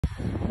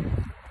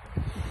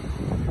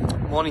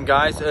Morning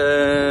guys,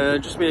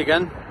 just me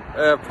again.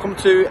 I've come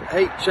to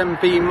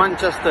Hmp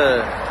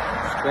Manchester,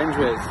 strange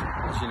ways,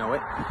 as you know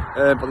it,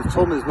 but they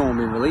told me there's no one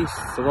being released,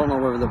 so I don't know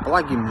whether they're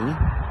blagging me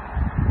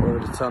or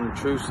whether they're telling the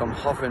truth. So I'm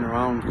hovering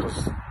around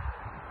because a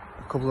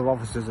couple of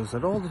officers have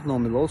said, oh, there's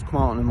normally loads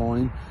come out in the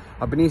morning.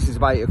 I've been here since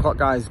about 8 o'clock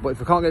guys, but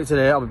if I can't get it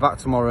today, I'll be back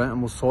tomorrow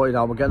and we'll sort it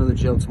out. We'll get another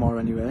jail tomorrow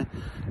anyway.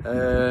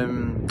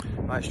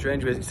 Right,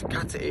 strange ways,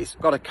 it's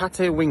got a cat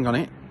A wing on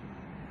it.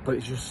 But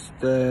it's just,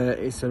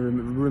 it's a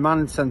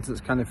remand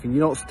sentence kind of thing. You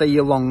don't stay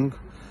here long.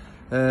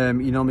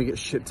 You normally get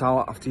shipped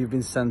out after you've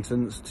been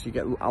sentenced. You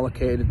get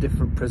allocated a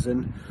different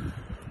prison.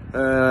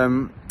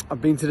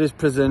 I've been to this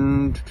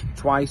prison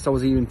twice. I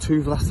was here in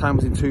last time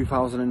was in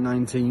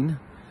 2019.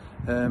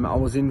 I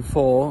was in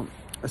for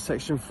a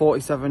section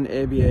 47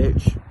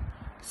 ABH,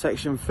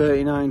 section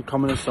 39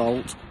 common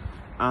assault,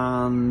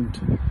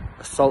 and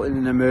assaulting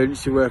an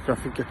emergency worker. I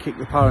think I kicked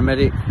the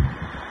paramedic.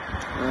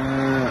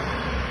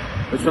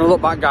 But when I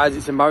look back guys,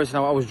 it's embarrassing.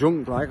 I was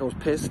drunk, like I was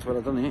pissed when I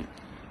done it,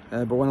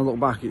 but when I look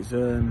back, it's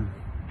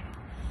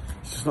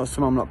just not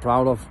something I'm not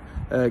proud of.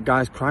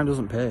 Guys, crime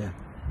doesn't pay.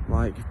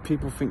 Like, if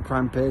people think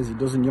crime pays, it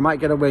doesn't. You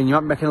might get away and you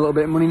might be making a little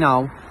bit of money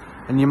now,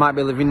 and you might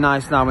be living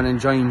nice now and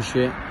enjoying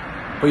shit,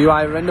 but you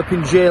either end up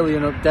in jail or you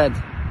end up dead.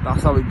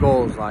 That's how it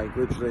goes, like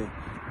literally.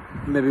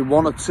 Maybe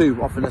one or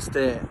two off an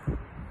estate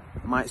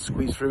might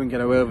squeeze through and get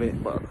away with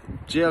it, but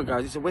jail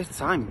guys, it's a waste of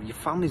time. Your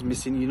family's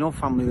missing, you know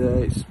family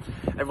there.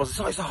 Everyone's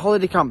like, oh, it's a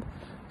holiday camp.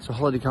 It's a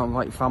holiday camp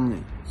like your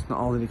family. It's not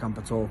a holiday camp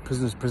at all.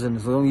 Prisoners.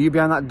 As long as you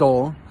behind that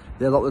door,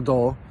 they lock the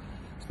door.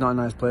 It's not a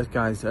nice place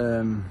guys.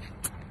 I'm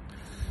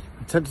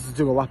tempted to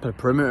do a lap of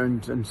the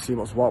perimeter and see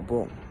what's what,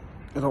 but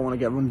I don't want to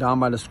get run down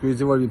by the screws.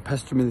 They've already been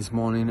pestering me this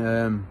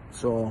morning,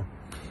 so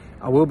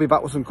I will be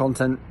back with some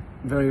content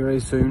very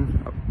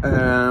soon.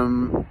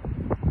 And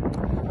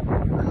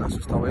that's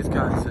just how it is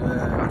guys.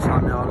 I try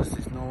my hardest.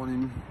 There's no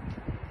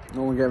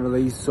one getting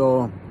released,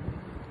 so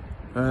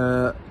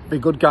be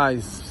good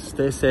guys,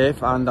 stay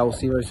safe, and I will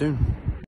see you very soon.